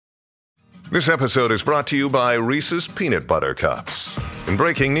This episode is brought to you by Reese's Peanut Butter Cups. In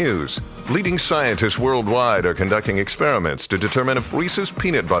breaking news, leading scientists worldwide are conducting experiments to determine if Reese's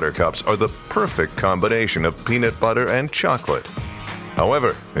Peanut Butter Cups are the perfect combination of peanut butter and chocolate.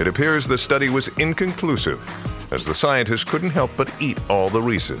 However, it appears the study was inconclusive, as the scientists couldn't help but eat all the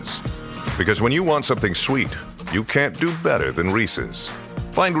Reese's. Because when you want something sweet, you can't do better than Reese's.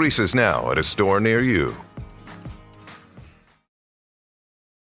 Find Reese's now at a store near you.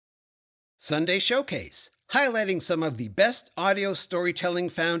 Sunday Showcase, highlighting some of the best audio storytelling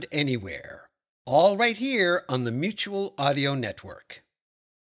found anywhere. All right here on the Mutual Audio Network.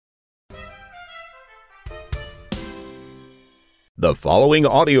 The following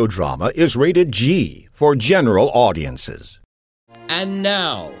audio drama is rated G for general audiences. And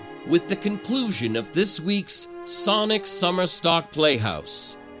now, with the conclusion of this week's Sonic Summerstock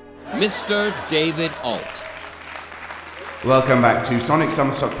Playhouse, Mr. David Alt. Welcome back to Sonic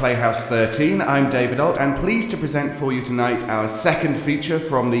Summerstock Playhouse 13. I'm David Alt, and pleased to present for you tonight our second feature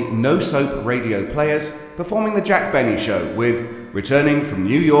from the No Soap Radio Players, performing the Jack Benny Show with Returning from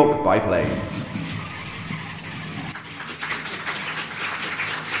New York by Plane.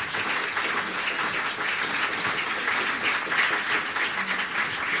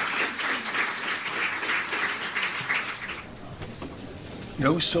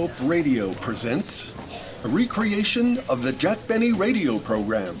 No Soap Radio presents a recreation of the Jack Benny radio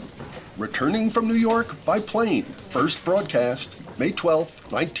program, Returning from New York by Plane, first broadcast May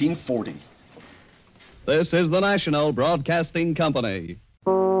 12, 1940. This is the National Broadcasting Company.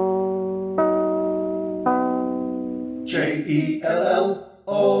 J-E-L-L-O.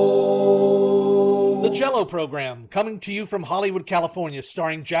 The Jell-O program, coming to you from Hollywood, California,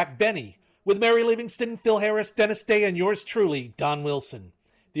 starring Jack Benny, with Mary Livingston, Phil Harris, Dennis Day, and yours truly, Don Wilson.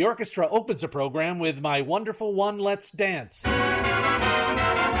 The orchestra opens the program with My Wonderful One, Let's Dance.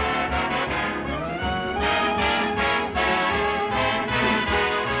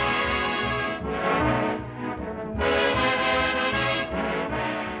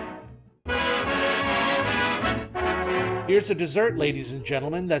 Here's a dessert, ladies and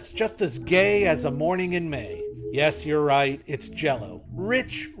gentlemen, that's just as gay as a morning in May. Yes, you're right, it's Jell-O.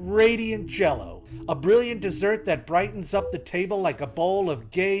 Rich, radiant Jell-O. A brilliant dessert that brightens up the table like a bowl of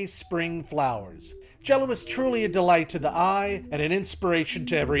gay spring flowers. Jell-O is truly a delight to the eye and an inspiration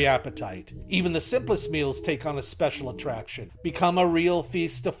to every appetite. Even the simplest meals take on a special attraction. Become a real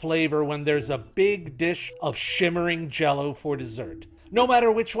feast of flavor when there's a big dish of shimmering Jell-O for dessert. No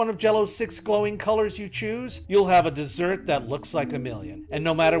matter which one of Jell-O's 6 glowing colors you choose, you'll have a dessert that looks like a million. And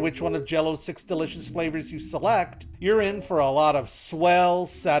no matter which one of Jell-O's 6 delicious flavors you select, you're in for a lot of swell,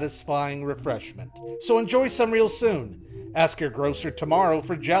 satisfying refreshment. So enjoy some real soon. Ask your grocer tomorrow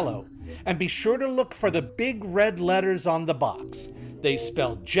for Jell-O. And be sure to look for the big red letters on the box. They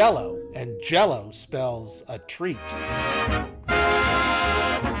spell Jell-O, and Jell-O spells a treat.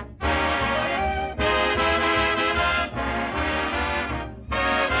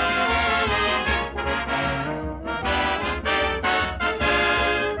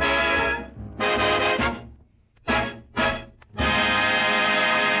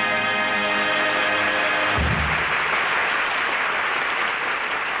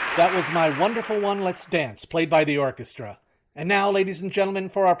 That was My Wonderful One, Let's Dance, played by the orchestra. And now, ladies and gentlemen,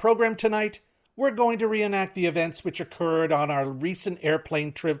 for our program tonight, we're going to reenact the events which occurred on our recent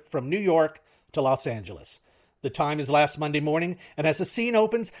airplane trip from New York to Los Angeles. The time is last Monday morning, and as the scene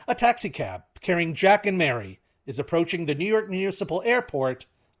opens, a taxicab carrying Jack and Mary is approaching the New York Municipal Airport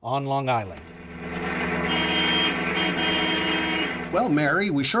on Long Island. Well, Mary,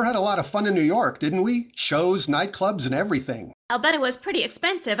 we sure had a lot of fun in New York, didn't we? Shows, nightclubs, and everything. I'll bet it was pretty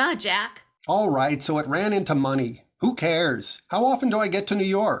expensive, huh, Jack? All right, so it ran into money. Who cares? How often do I get to New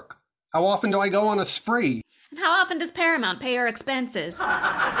York? How often do I go on a spree? And how often does Paramount pay our expenses?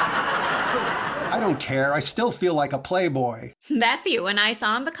 I don't care. I still feel like a playboy. That's you, a nice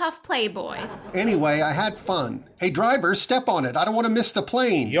on-the-cuff playboy. Anyway, I had fun. Hey, driver, step on it. I don't want to miss the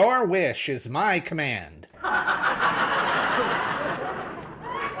plane. Your wish is my command.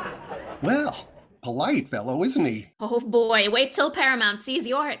 Well, polite fellow, isn't he? Oh boy, wait till Paramount sees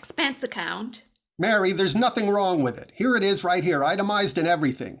your expense account. Mary, there's nothing wrong with it. Here it is right here, itemized and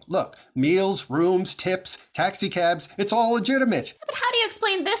everything. Look, meals, rooms, tips, taxi cabs, it's all legitimate. But how do you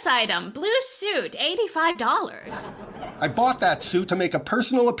explain this item? Blue suit, $85. I bought that suit to make a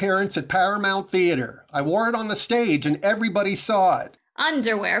personal appearance at Paramount Theater. I wore it on the stage and everybody saw it.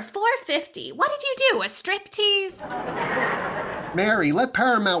 Underwear, $4.50. What did you do, a striptease? Mary, let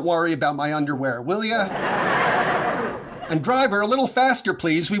Paramount worry about my underwear, will ya? And driver, a little faster,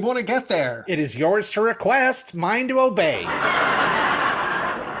 please. We want to get there. It is yours to request, mine to obey.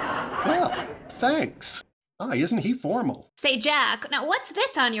 Well, thanks. Isn't he formal? Say, Jack, now what's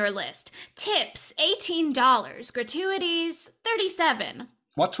this on your list? Tips, $18. Gratuities, $37.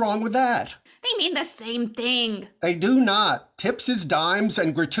 What's wrong with that? They mean the same thing. They do not. Tips is dimes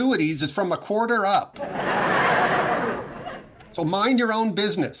and gratuities is from a quarter up. So mind your own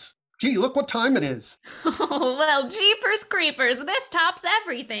business. Gee, look what time it is. Oh, well, jeepers creepers, this tops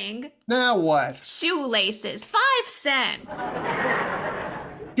everything. Now what? Shoelaces, 5 cents.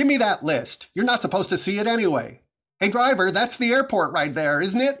 Give me that list. You're not supposed to see it anyway. Hey, driver, that's the airport right there,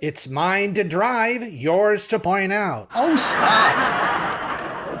 isn't it? It's mine to drive, yours to point out. Oh, stop.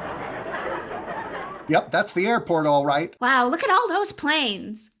 Yep, that's the airport, all right. Wow, look at all those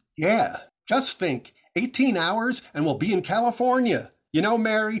planes. Yeah, just think. 18 hours and we'll be in California. You know,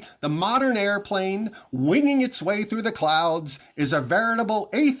 Mary, the modern airplane, winging its way through the clouds, is a veritable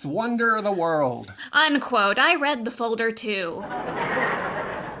eighth wonder of the world. Unquote. I read the folder too.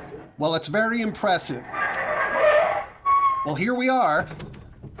 Well, it's very impressive. Well, here we are.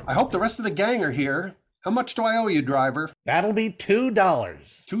 I hope the rest of the gang are here. How much do I owe you, driver? That'll be $2.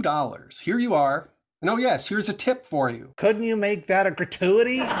 $2. Here you are. And oh yes, here's a tip for you. Couldn't you make that a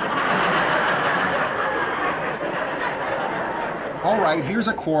gratuity? All right, here's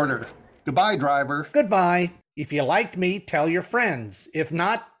a quarter. Goodbye, driver. Goodbye. If you liked me, tell your friends. If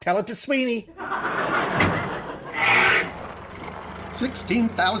not, tell it to Sweeney.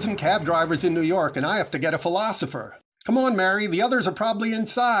 16,000 cab drivers in New York, and I have to get a philosopher. Come on, Mary, the others are probably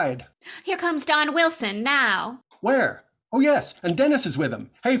inside. Here comes Don Wilson now. Where? Oh, yes, and Dennis is with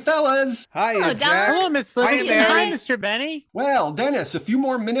him. Hey, fellas! Hiya, Don. Jack. Hello, Miss Hiya, Lucas. Mary. Hi, Mr. Benny. Well, Dennis, a few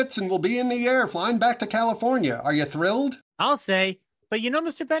more minutes and we'll be in the air flying back to California. Are you thrilled? I'll say. But you know,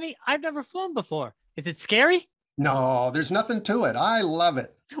 Mr. Benny, I've never flown before. Is it scary? No, there's nothing to it. I love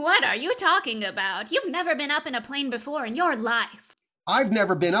it. What are you talking about? You've never been up in a plane before in your life. I've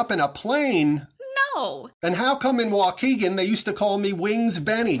never been up in a plane. No. Then how come in Waukegan they used to call me Wings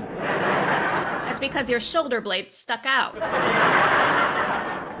Benny? That's because your shoulder blades stuck out.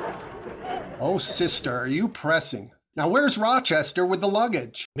 Oh, sister, are you pressing? Now, where's Rochester with the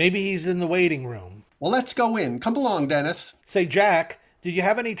luggage? Maybe he's in the waiting room. Well, let's go in. Come along, Dennis. Say, Jack, did you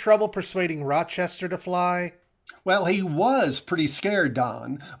have any trouble persuading Rochester to fly? Well, he was pretty scared,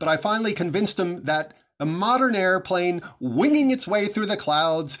 Don, but I finally convinced him that the modern airplane winging its way through the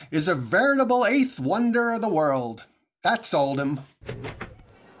clouds is a veritable eighth wonder of the world. That sold him.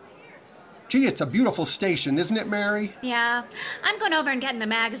 Gee, it's a beautiful station, isn't it, Mary? Yeah, I'm going over and getting the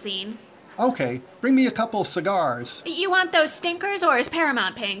magazine. Okay, bring me a couple cigars. You want those stinkers, or is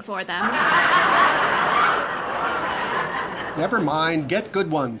Paramount paying for them? Never mind, get good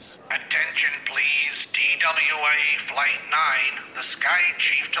ones. Attention, please. DWA Flight 9, the Sky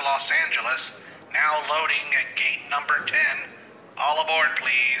Chief to Los Angeles, now loading at gate number 10. All aboard,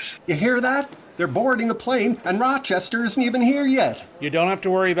 please. You hear that? They're boarding the plane, and Rochester isn't even here yet. You don't have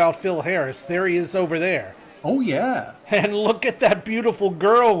to worry about Phil Harris. There he is over there. Oh, yeah. And look at that beautiful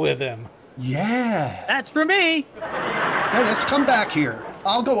girl with him. Yeah. That's for me. Dennis, come back here.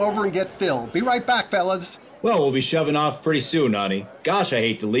 I'll go over and get Phil. Be right back, fellas. Well, we'll be shoving off pretty soon, honey. Gosh, I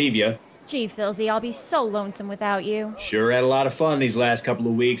hate to leave you. Gee, Philzy, I'll be so lonesome without you. Sure had a lot of fun these last couple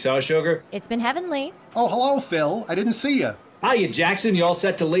of weeks, huh, Sugar? It's been heavenly. Oh, hello, Phil. I didn't see you. Hiya, Jackson. You all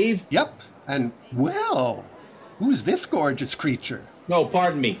set to leave? Yep. And, well, who's this gorgeous creature? Oh,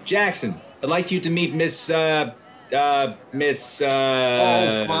 pardon me. Jackson, I'd like you to meet Miss, Oh,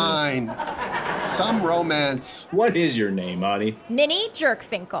 fine. Some romance. What is your name, honey? Minnie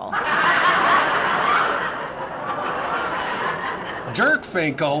Jerkfinkel.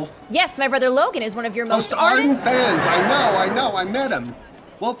 Jerkfinkel? Yes, my brother Logan is one of your most ardent fans. I know. I met him.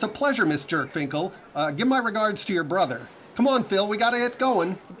 Well, it's a pleasure, Miss Jerkfinkel. Give my regards to your brother. Come on, Phil. We gotta get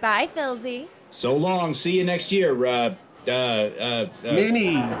going. Bye, Philzy. So long. See you next year,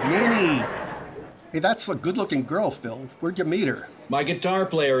 Minnie. Hey, that's a good-looking girl, Phil. Where'd you meet her? My guitar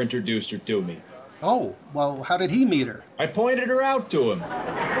player introduced her to me. Oh, well, how did he meet her? I pointed her out to him.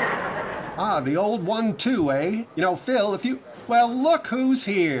 Ah, the old 1-2, eh? You know, Phil, if you... Well, look who's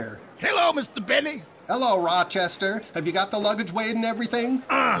here. Hello, Mr. Benny. Hello, Rochester. Have you got the luggage weighed and everything?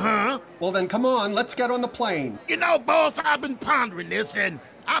 Uh-huh. Well, then come on, let's get on the plane. You know, boss, I've been pondering this, and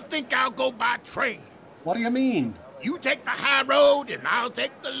I think I'll go by train. What do you mean? You take the high road, and I'll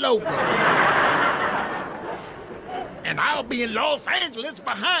take the low road. And I'll be in Los Angeles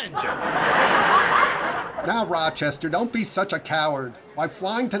behind you. Now, Rochester, don't be such a coward. Why,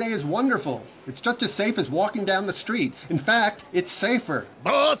 flying today is wonderful. It's just as safe as walking down the street. In fact, it's safer.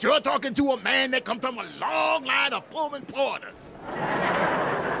 Boss, you're talking to a man that comes from a long line of Pullman porters.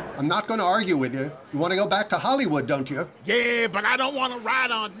 I'm not going to argue with you. You want to go back to Hollywood, don't you? Yeah, but I don't want to ride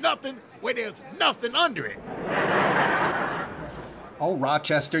on nothing where there's nothing under it. Oh,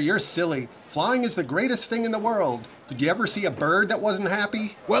 Rochester, you're silly. Flying is the greatest thing in the world. Did you ever see a bird that wasn't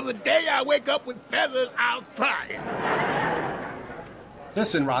happy? Well, the day I wake up with feathers, I'll try it.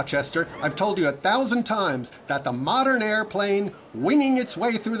 Listen, Rochester, I've told you 1,000 times that the modern airplane winging its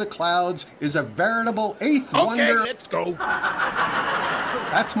way through the clouds is a veritable eighth wonder. Okay, let's go.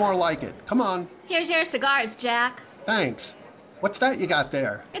 That's more like it. Come on. Here's your cigars, Jack. Thanks. What's that you got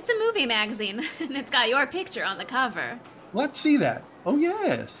there? It's a movie magazine, and it's got your picture on the cover. Let's see that. Oh,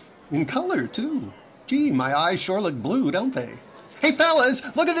 yes. In color, too. Gee, my eyes sure look blue, don't they? Hey, fellas,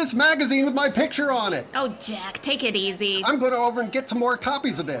 look at this magazine with my picture on it. Oh, Jack, take it easy. I'm going over and get some more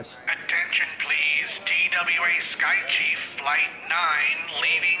copies of this. Attention, please. TWA Sky Chief Flight 9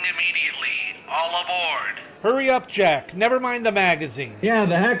 leaving immediately. All aboard. Hurry up, Jack. Never mind the magazine. Yeah,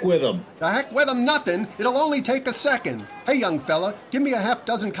 the heck with them. The heck with them nothing. It'll only take a second. Hey, young fella, give me a half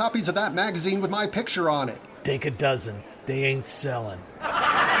dozen copies of that magazine with my picture on it. Take a dozen. They ain't selling.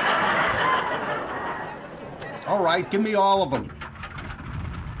 All right, give me all of them.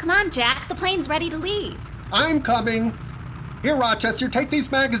 Come on, Jack. The plane's ready to leave. I'm coming. Here, Rochester, take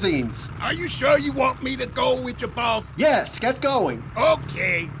these magazines. Are you sure you want me to go with your boss? Yes, get going.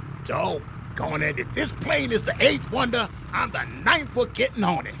 Okay, so going in. If this plane is the eighth wonder, I'm the 9-foot getting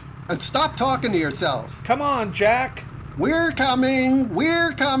on it. And stop talking to yourself. Come on, Jack. We're coming.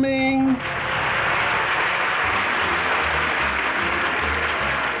 We're coming.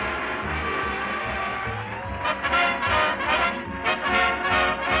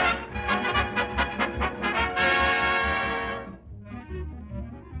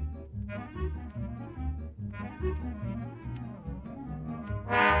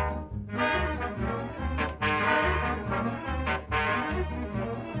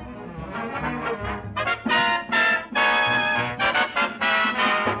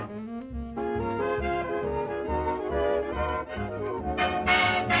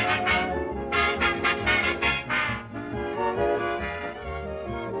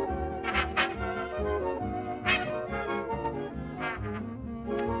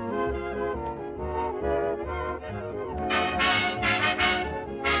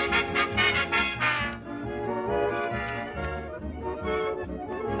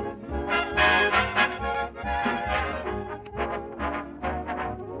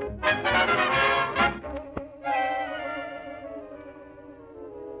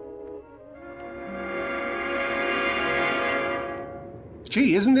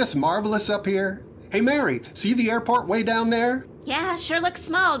 Gee, isn't this marvelous up here? Hey, Mary, see the airport way down there? Yeah, sure looks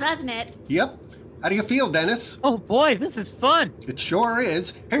small, doesn't it? Yep. How do you feel, Dennis? Oh boy, this is fun. It sure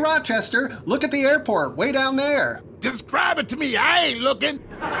is. Hey, Rochester, look at the airport way down there. Describe it to me. I ain't looking.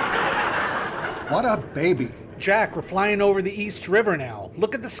 What a baby. Jack, we're flying over the East River now.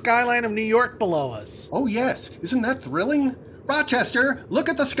 Look at the skyline of New York below us. Oh, yes. Isn't that thrilling? Rochester, look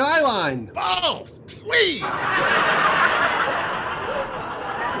at the skyline. Boss, please.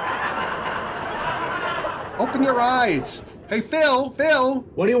 Open your eyes. Hey, Phil.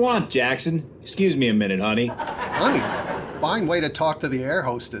 What do you want, Jackson? Excuse me a minute, honey. Honey? Fine way to talk to the air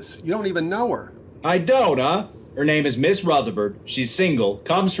hostess. You don't even know her. I don't, huh? Her name is Miss Rutherford. She's single,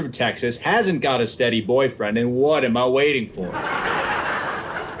 comes from Texas, hasn't got a steady boyfriend, and what am I waiting for?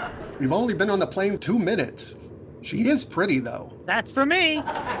 We've only been on the plane 2 minutes. She is pretty, though. That's for me.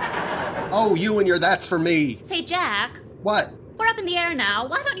 Oh, you and your that's for me. Say, Jack. What? We're up in the air now.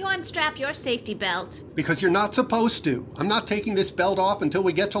 Why don't you unstrap your safety belt? Because you're not supposed to. I'm not taking this belt off until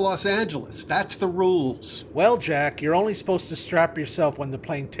we get to Los Angeles. That's the rules. Well, Jack, you're only supposed to strap yourself when the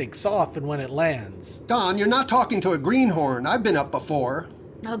plane takes off and when it lands. Don, you're not talking to a greenhorn. I've been up before.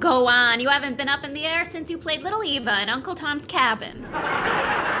 Oh, go on. You haven't been up in the air since you played Little Eva in Uncle Tom's Cabin.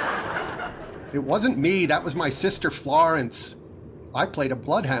 It wasn't me. That was my sister Florence. I played a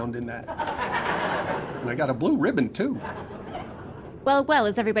bloodhound in that. And I got a blue ribbon, too. Well,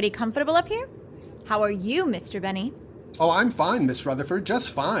 is everybody comfortable up here? How are you, Mr. Benny? Oh, I'm fine, Miss Rutherford,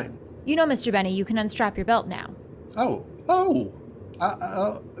 just fine. You know, Mr. Benny, you can unstrap your belt now.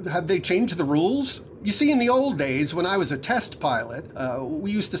 Have they changed the rules? You see, in the old days, when I was a test pilot,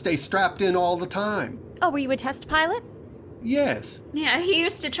 we used to stay strapped in all the time. Oh, were you a test pilot? Yes. Yeah, he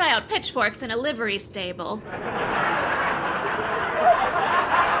used to try out pitchforks in a livery stable.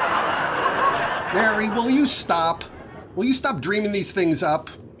 Mary, will you stop? Will you stop dreaming these things up?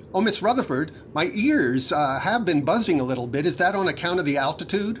 Oh, Miss Rutherford, my ears have been buzzing a little bit. Is that on account of the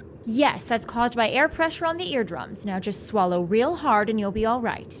altitude? Yes, that's caused by air pressure on the eardrums. Now just swallow real hard and you'll be all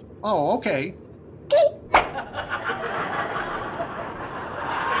right. Oh, okay.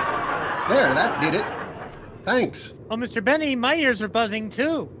 There, that did it. Thanks. Oh, Mr. Benny, my ears are buzzing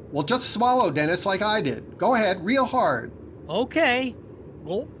too. Well, just swallow, Dennis, like I did. Go ahead, real hard. Okay.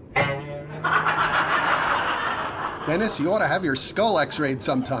 Oh. Dennis, you ought to have your skull x-rayed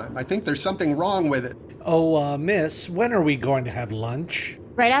sometime. I think there's something wrong with it. Oh, miss, when are we going to have lunch?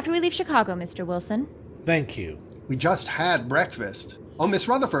 Right after we leave Chicago, Mr. Wilson. Thank you. We just had breakfast. Oh, Miss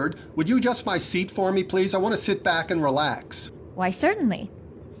Rutherford, would you adjust my seat for me, please? I want to sit back and relax. Why, certainly.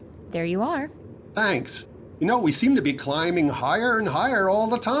 There you are. Thanks. You know, we seem to be climbing higher and higher all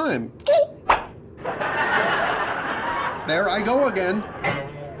the time. There I go again.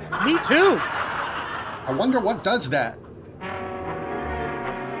 Me too. I wonder what does that.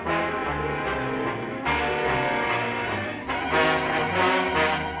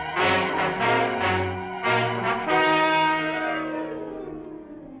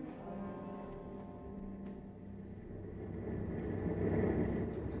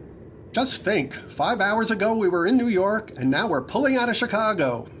 Just think, 5 hours ago we were in New York, and now we're pulling out of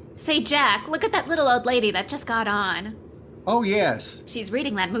Chicago. Say, Jack, look at that little old lady that just got on. Oh, yes. She's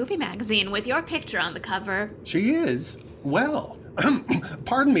reading that movie magazine with your picture on the cover. She is? Well,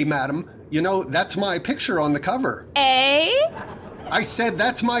 pardon me, madam. You know, that's my picture on the cover. Eh? I said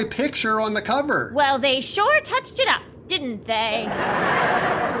that's my picture on the cover. Well, they sure touched it up, didn't they?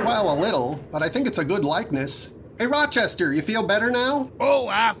 Well, a little, but I think it's a good likeness. Hey, Rochester, you feel better now? Oh,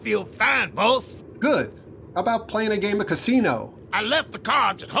 I feel fine, boss. Good. How about playing a game of casino? I left the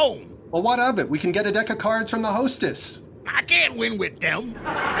cards at home. Well, what of it? We can get a deck of cards from the hostess. I can't win with them.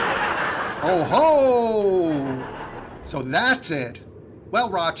 Oh ho! So that's it.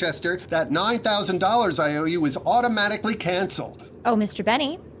 Well, Rochester, that $9,000 I owe you is automatically canceled. Oh, Mr.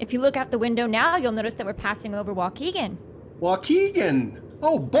 Benny, if you look out the window now, you'll notice that we're passing over Waukegan. Waukegan?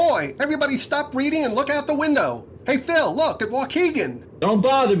 Oh boy, everybody stop reading and look out the window. Hey, Phil, look at Waukegan. Don't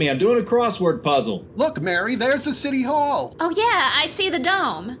bother me, I'm doing a crossword puzzle. Look, Mary, there's the city hall. Oh, yeah, I see the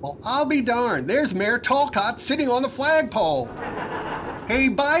dome. Well, I'll be darned. There's Mayor Talcott sitting on the flagpole. Hey,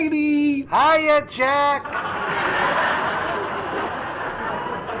 Bitey. Hiya, Jack.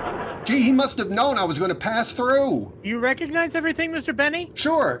 Gee, he must have known I was going to pass through. You recognize everything, Mr. Benny?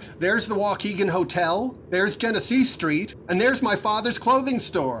 Sure. There's the Waukegan Hotel, there's Genesee Street, and there's my father's clothing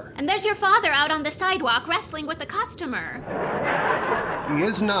store. And there's your father out on the sidewalk wrestling with a customer. He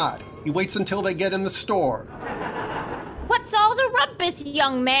is not. He waits until they get in the store. What's all the rumpus,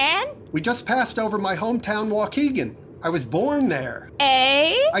 young man? We just passed over my hometown, Waukegan. I was born there.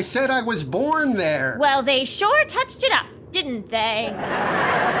 Eh? I said I was born there. Well, they sure touched it up, didn't they?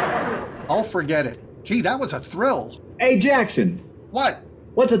 Oh, forget it. Gee, that was a thrill. Hey, Jackson. What?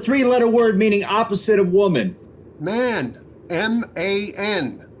 What's a three-letter word meaning opposite of woman? Man.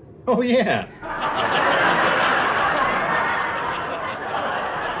 M-A-N. Oh, yeah.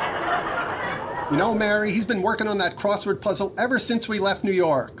 You know, Mary, he's been working on that crossword puzzle ever since we left New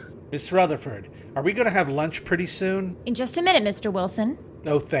York. Miss Rutherford, are we going to have lunch pretty soon? In just a minute, Mr. Wilson.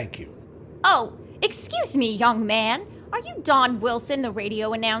 No, thank you. Oh, excuse me, young man. Are you Don Wilson, the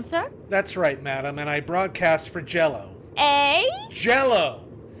radio announcer? That's right, madam, and I broadcast for Jell-O. Eh? Jell-O!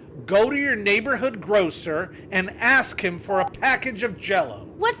 Go to your neighborhood grocer and ask him for a package of Jell-O.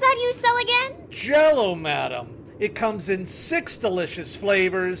 What's that you sell again? Jell-O, madam. It comes in 6 delicious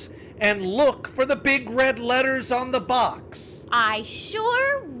flavors, and look for the big red letters on the box. I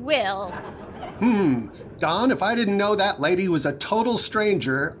sure will. Don, if I didn't know that lady was a total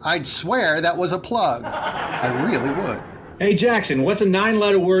stranger, I'd swear that was a plug. I really would. Hey, Jackson, what's a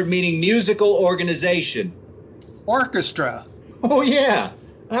 9-letter word meaning musical organization? Orchestra. Oh, yeah.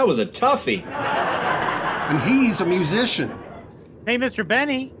 That was a toughie. And he's a musician. Hey, Mr.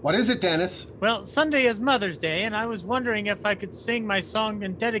 Benny. What is it, Dennis? Well, Sunday is Mother's Day, and I was wondering if I could sing my song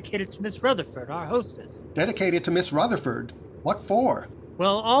and dedicate it to Miss Rutherford, our hostess. Dedicated to Miss Rutherford? What for?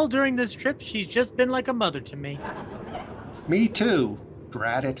 Well, all during this trip, she's just been like a mother to me. Me too.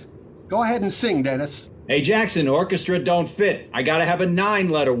 Drat it. Go ahead and sing, Dennis. Hey, Jackson, orchestra don't fit. I gotta have a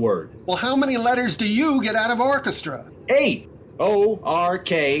 9-letter word. Well, how many letters do you get out of orchestra? 8.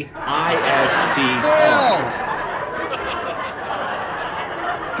 O-R-K-I-S-T-R.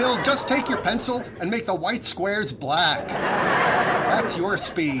 Phil, just take your pencil and make the white squares black. That's your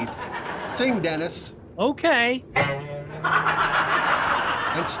speed. Sing, Dennis. Okay.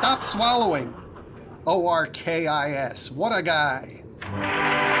 And stop swallowing. O-R-K-I-S. What a guy.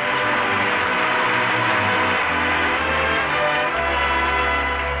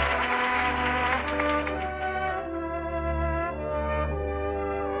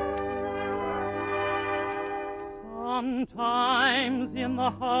 Sometimes in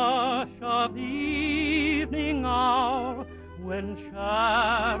the hush of the evening hour, when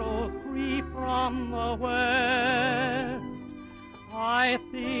shadows creep thee from the west. I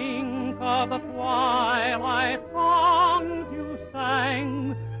think of the twilight songs you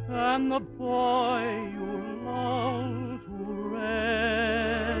sang, and the boy you loved to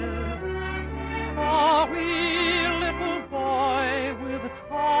rest. A wee little boy with a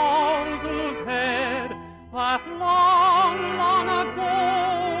tousled head, that long, long ago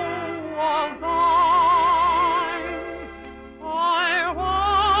was thine. I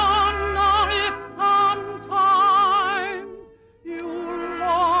wonder if sometime you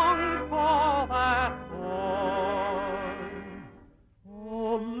long for that boy.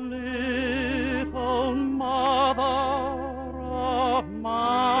 Oh, little mother of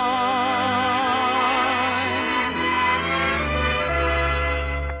mine.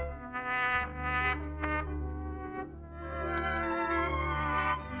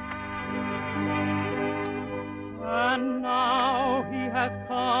 And now he has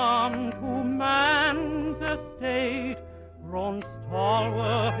come to man's estate, grown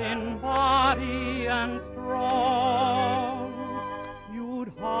stalwart in body and strong.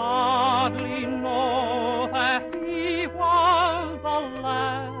 You'd hardly know that he was the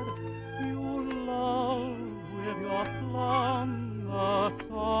lad you loved with your slumber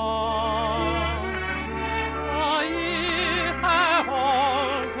song. The years have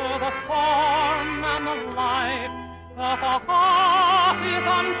altered the form and the life, but the heart is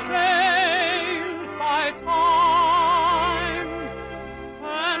unchanged by time,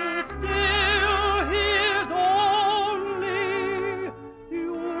 and still he is only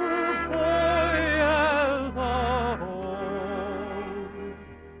your boy as of old.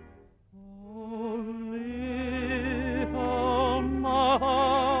 Oh, little mother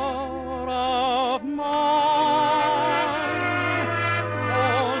of mine,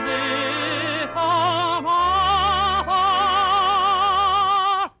 oh, little mother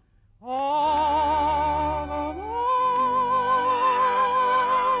of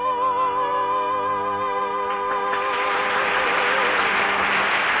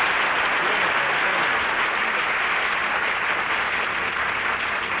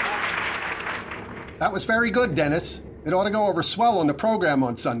That was very good, Dennis. It ought to go over swell on the program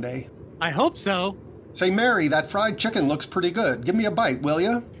on Sunday. I hope so. Say, Mary, that fried chicken looks pretty good. Give me a bite, will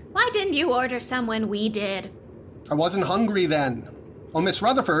you? Why didn't you order some when we did? I wasn't hungry then. Oh, Miss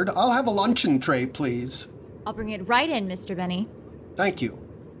Rutherford, I'll have a luncheon tray, please. I'll bring it right in, Mr. Benny. Thank you.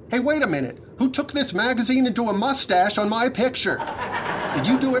 Hey, wait a minute. Who took this magazine and drew a mustache on my picture? Did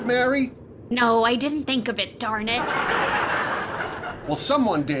you do it, Mary? No, I didn't think of it, darn it. Well,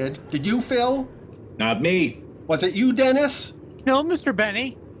 someone did. Did you, Phil? Not me. Was it you, Dennis? No, Mr.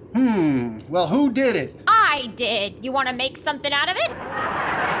 Benny. Well, who did it? I did. You want to make something out of it?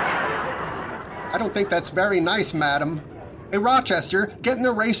 I don't think that's very nice, madam. Hey, Rochester, get an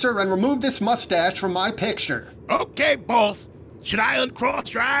eraser and remove this mustache from my picture. Okay, boss. Should I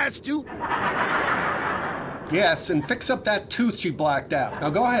uncross your eyes, too? Yes, and fix up that tooth she blacked out.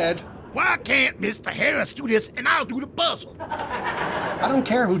 Now go ahead. Why can't Mr. Harris do this and I'll do the puzzle? I don't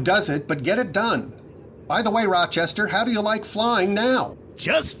care who does it, but get it done. By the way, Rochester, how do you like flying now?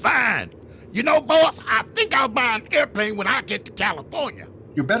 Just fine. You know, boss, I think I'll buy an airplane when I get to California.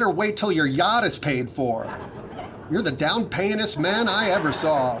 You better wait till your yacht is paid for. You're the down-payingest man I ever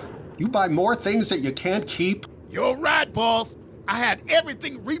saw. You buy more things that you can't keep. You're right, boss. I had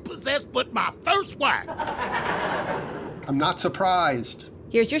everything repossessed but my first wife. I'm not surprised.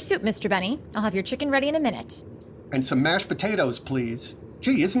 Here's your soup, Mr. Benny. I'll have your chicken ready in a minute. And some mashed potatoes, please.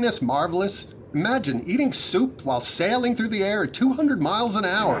 Gee, isn't this marvelous? Imagine eating soup while sailing through the air at 200 miles an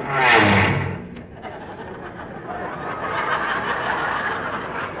hour.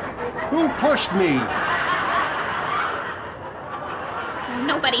 Who pushed me?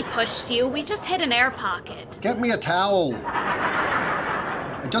 Nobody pushed you. We just hit an air pocket. Get me a towel.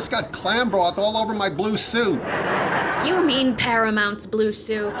 I just got clam broth all over my blue suit. You mean Paramount's blue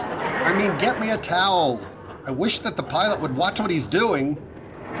suit. I mean, get me a towel. I wish that the pilot would watch what he's doing.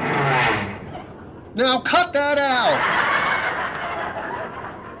 Now cut that out!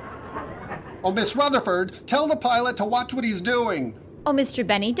 Oh, Miss Rutherford, tell the pilot to watch what he's doing. Oh, Mr.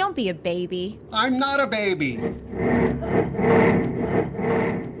 Benny, don't be a baby. I'm not a baby.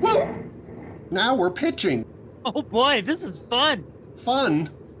 Woo! Now we're pitching. Oh boy, this is fun. Fun?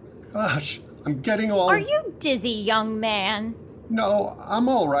 Gosh, I'm getting all... Are you dizzy, young man? No, I'm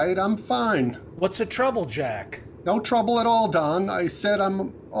all right. I'm fine. What's the trouble, Jack? No trouble at all, Don. I said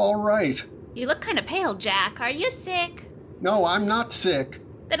I'm all right. You look kind of pale, Jack. Are you sick? No, I'm not sick.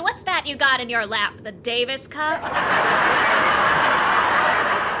 Then what's that you got in your lap? The Davis Cup?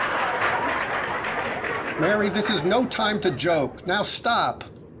 Mary, this is no time to joke. Now stop.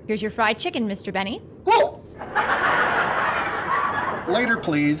 Here's your fried chicken, Mr. Benny. Whoa! Later,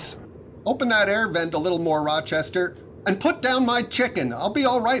 please. Open that air vent a little more, Rochester, and put down my chicken. I'll be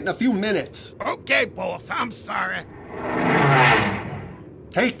all right in a few minutes. Okay, boss, I'm sorry.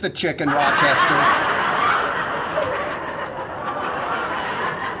 Take the chicken, Rochester.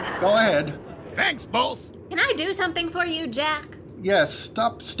 Go ahead. Thanks, boss. Can I do something for you, Jack? Yes,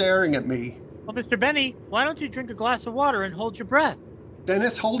 stop staring at me. Well, Mr. Benny, why don't you drink a glass of water and hold your breath?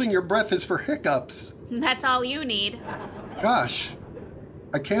 Dennis, holding your breath is for hiccups. That's all you need. Gosh,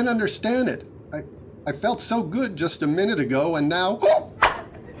 I can't understand it. I felt so good just a minute ago, and now...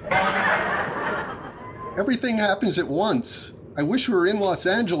 Everything happens at once. I wish we were in Los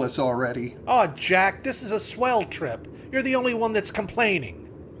Angeles already. Oh, Jack, this is a swell trip. You're the only one that's complaining.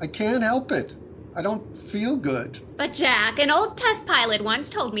 I can't help it. I don't feel good. But Jack, an old test pilot once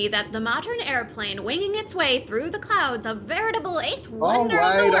told me that the modern airplane winging its way through the clouds, a veritable eighth wonder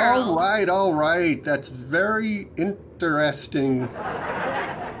of the world. All right. That's very interesting.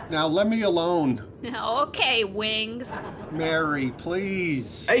 Now let me alone. Okay, Wings. Mary,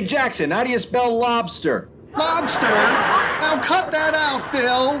 please. Hey, Jackson, how do you spell lobster? Lobster? Now cut that out,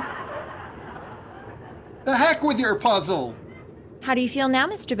 Phil. The heck with your puzzle. How do you feel now,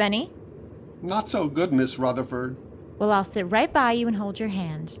 Mr. Benny? Not so good, Miss Rutherford. Well, I'll sit right by you and hold your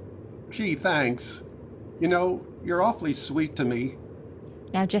hand. Gee, thanks. You know, you're awfully sweet to me.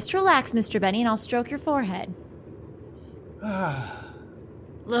 Now just relax, Mr. Benny, and I'll stroke your forehead.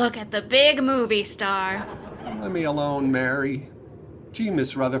 Look at the big movie star. Let me alone, Mary. Gee,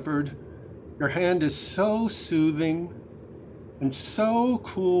 Miss Rutherford, your hand is so soothing and so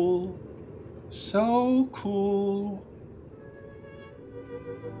cool. So cool.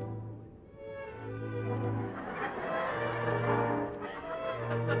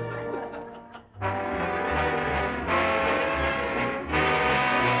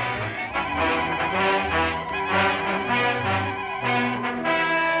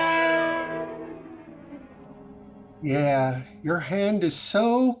 Yeah, your hand is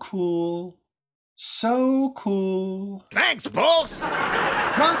so cool. So cool. Thanks, boss.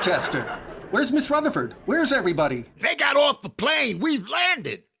 Rochester, where's Miss Rutherford? Where's everybody? They got off the plane. We've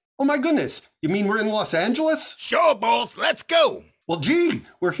landed. Oh my goodness, you mean we're in Los Angeles? Sure, boss. Let's go. Well, gee,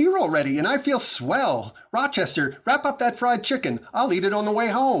 we're here already, and I feel swell. Rochester, wrap up that fried chicken. I'll eat it on the way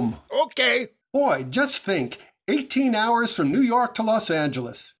home. Okay. Boy, just think, 18 hours from New York to Los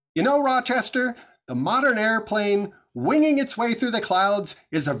Angeles. You know, Rochester, the modern airplane winging its way through the clouds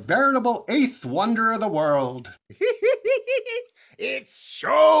is a veritable eighth wonder of the world. It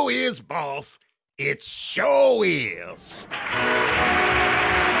sure is, boss. It sure is.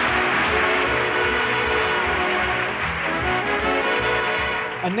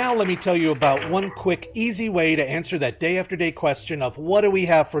 And now let me tell you about one quick, easy way to answer that day after day question of what do we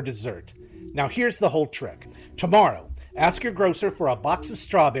have for dessert? Now here's the whole trick. Tomorrow, ask your grocer for a box of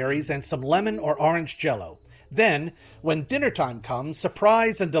strawberries and some lemon or orange Jell-O. Then, when dinner time comes,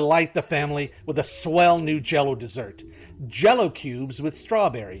 surprise and delight the family with a swell new Jell-O dessert. Jell-O cubes with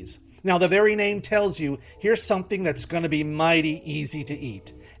strawberries. Now, the very name tells you, here's something that's going to be mighty easy to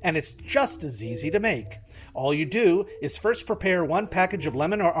eat. And it's just as easy to make. All you do is first prepare one package of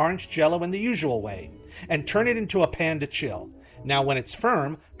lemon or orange Jell-O in the usual way, and turn it into a pan to chill. Now, when it's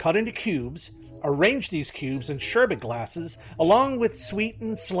firm, cut into cubes. Arrange these cubes in sherbet glasses along with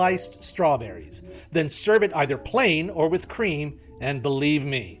sweetened sliced strawberries. Then serve it either plain or with cream, and believe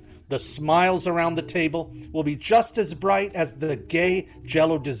me, the smiles around the table will be just as bright as the gay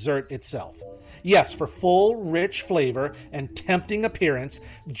Jell-O dessert itself. Yes, for full, rich flavor and tempting appearance,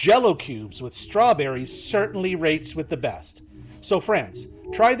 Jell-O cubes with strawberries certainly rates with the best. So friends,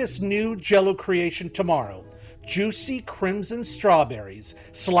 try this new Jell-O creation tomorrow. Juicy crimson strawberries,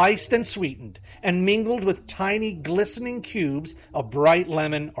 sliced and sweetened, and mingled with tiny glistening cubes of bright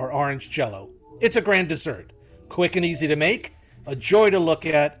lemon or orange Jell-O. It's a grand dessert, quick and easy to make, a joy to look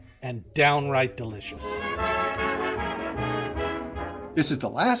at, and downright delicious. This is the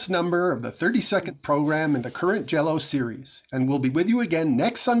last number of the 32nd program in the current Jell-O series, and we'll be with you again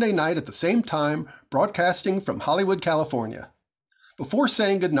next Sunday night at the same time, broadcasting from Hollywood, California. Before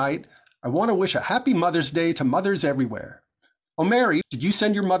saying goodnight, I want to wish a happy Mother's Day to mothers everywhere. Oh, Mary, did you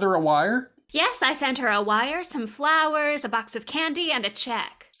send your mother a wire? Yes, I sent her a wire, some flowers, a box of candy, and a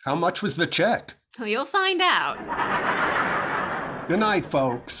check. How much was the check? Well, you'll find out. Good night,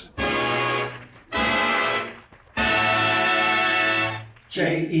 folks.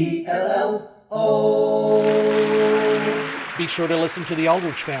 Jell-O. Be sure to listen to The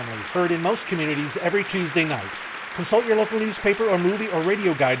Aldrich Family, heard in most communities every Tuesday night. Consult your local newspaper or movie or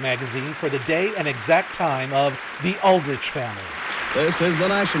radio guide magazine for the day and exact time of The Aldrich Family. This is the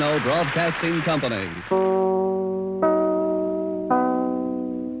National Broadcasting Company.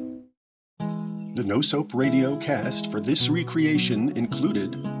 The No Soap Radio cast for this recreation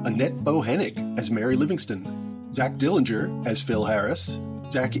included Annette Bohannick as Mary Livingston, Zach Dillinger as Phil Harris,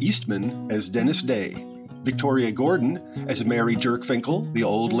 Zach Eastman as Dennis Day, Victoria Gordon as Mary Jerkfinkel, the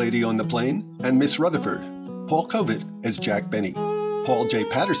old lady on the plane, and Miss Rutherford, Paul Covett as Jack Benny, Paul J.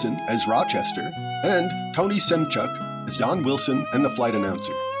 Patterson as Rochester, and Tony Semchuk as Don Wilson and the flight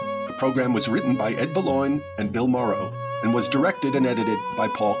announcer. The program was written by Ed Baloin and Bill Morrow and was directed and edited by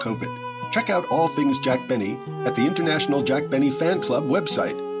Paul Covett. Check out all things Jack Benny at the International Jack Benny Fan Club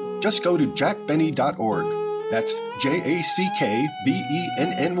website. Just go to jackbenny.org. That's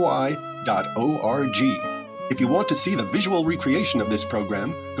JACKBENNY.org. If you want to see the visual recreation of this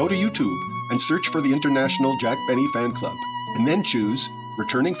program, go to YouTube and search for the International Jack Benny Fan Club, and then choose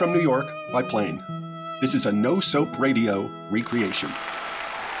Returning from New York by Plane. This is a No Soap Radio recreation.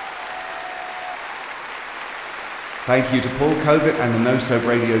 Thank you to Paul Covett and the No Soap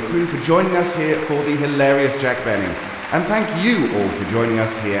Radio crew for joining us here for the hilarious Jack Benny. And thank you all for joining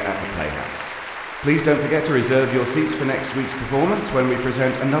us here at the Playhouse. Please don't forget to reserve your seats for next week's performance when we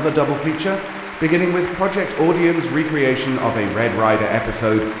present another double feature, beginning with Project Audion's recreation of a Red Rider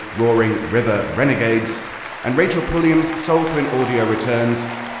episode, Roaring River Renegades, and Rachel Pulliam's Soul Twin audio returns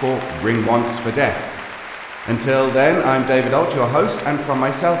for Ring Once for Death. Until then, I'm David Alt, your host, and from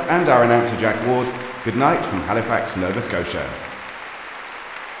myself and our announcer Jack Ward, good night from Halifax, Nova Scotia.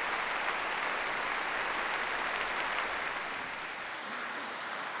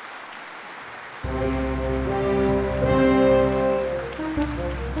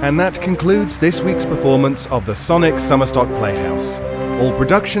 And that concludes this week's performance of the Sonic Summerstock Playhouse. All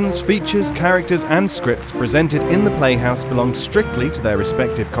productions, features, characters and scripts presented in the Playhouse belong strictly to their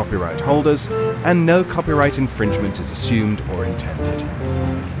respective copyright holders, and no copyright infringement is assumed or intended.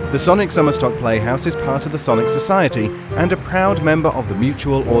 The Sonic Summerstock Playhouse is part of the Sonic Society and a proud member of the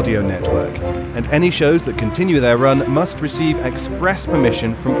Mutual Audio Network, and any shows that continue their run must receive express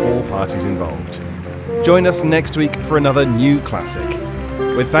permission from all parties involved. Join us next week for another new classic.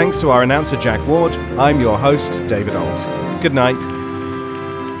 With thanks to our announcer Jack Ward, I'm your host, David Alt. Good night.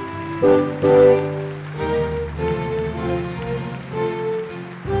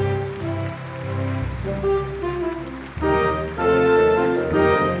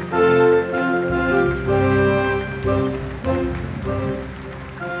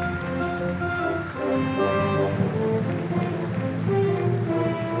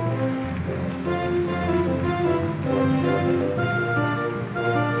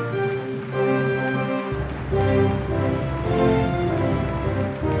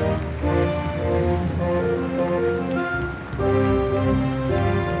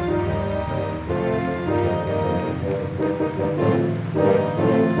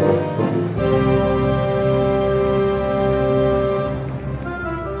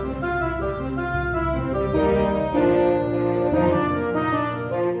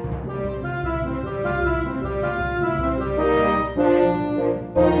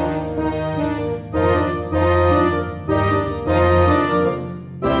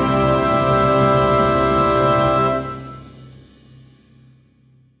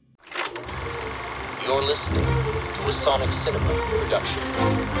 You're listening to a Sonic Cinema production.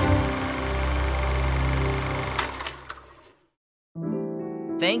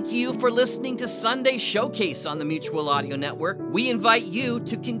 Thank you for listening to Sunday Showcase on the Mutual Audio Network. We invite you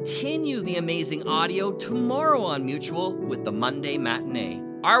to continue the amazing audio tomorrow on Mutual with the Monday Matinee,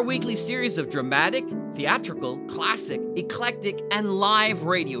 our weekly series of dramatic, theatrical, classic, eclectic, and live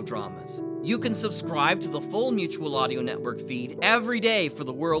radio dramas. You can subscribe to the full Mutual Audio Network feed every day for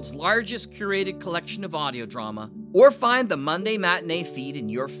the world's largest curated collection of audio drama, or find the Monday Matinee feed in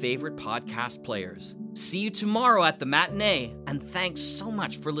your favorite podcast players. See you tomorrow at the Matinee, and thanks so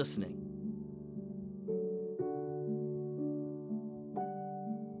much for listening.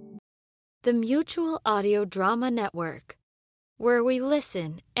 The Mutual Audio Drama Network, where we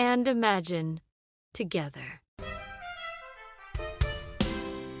listen and imagine together.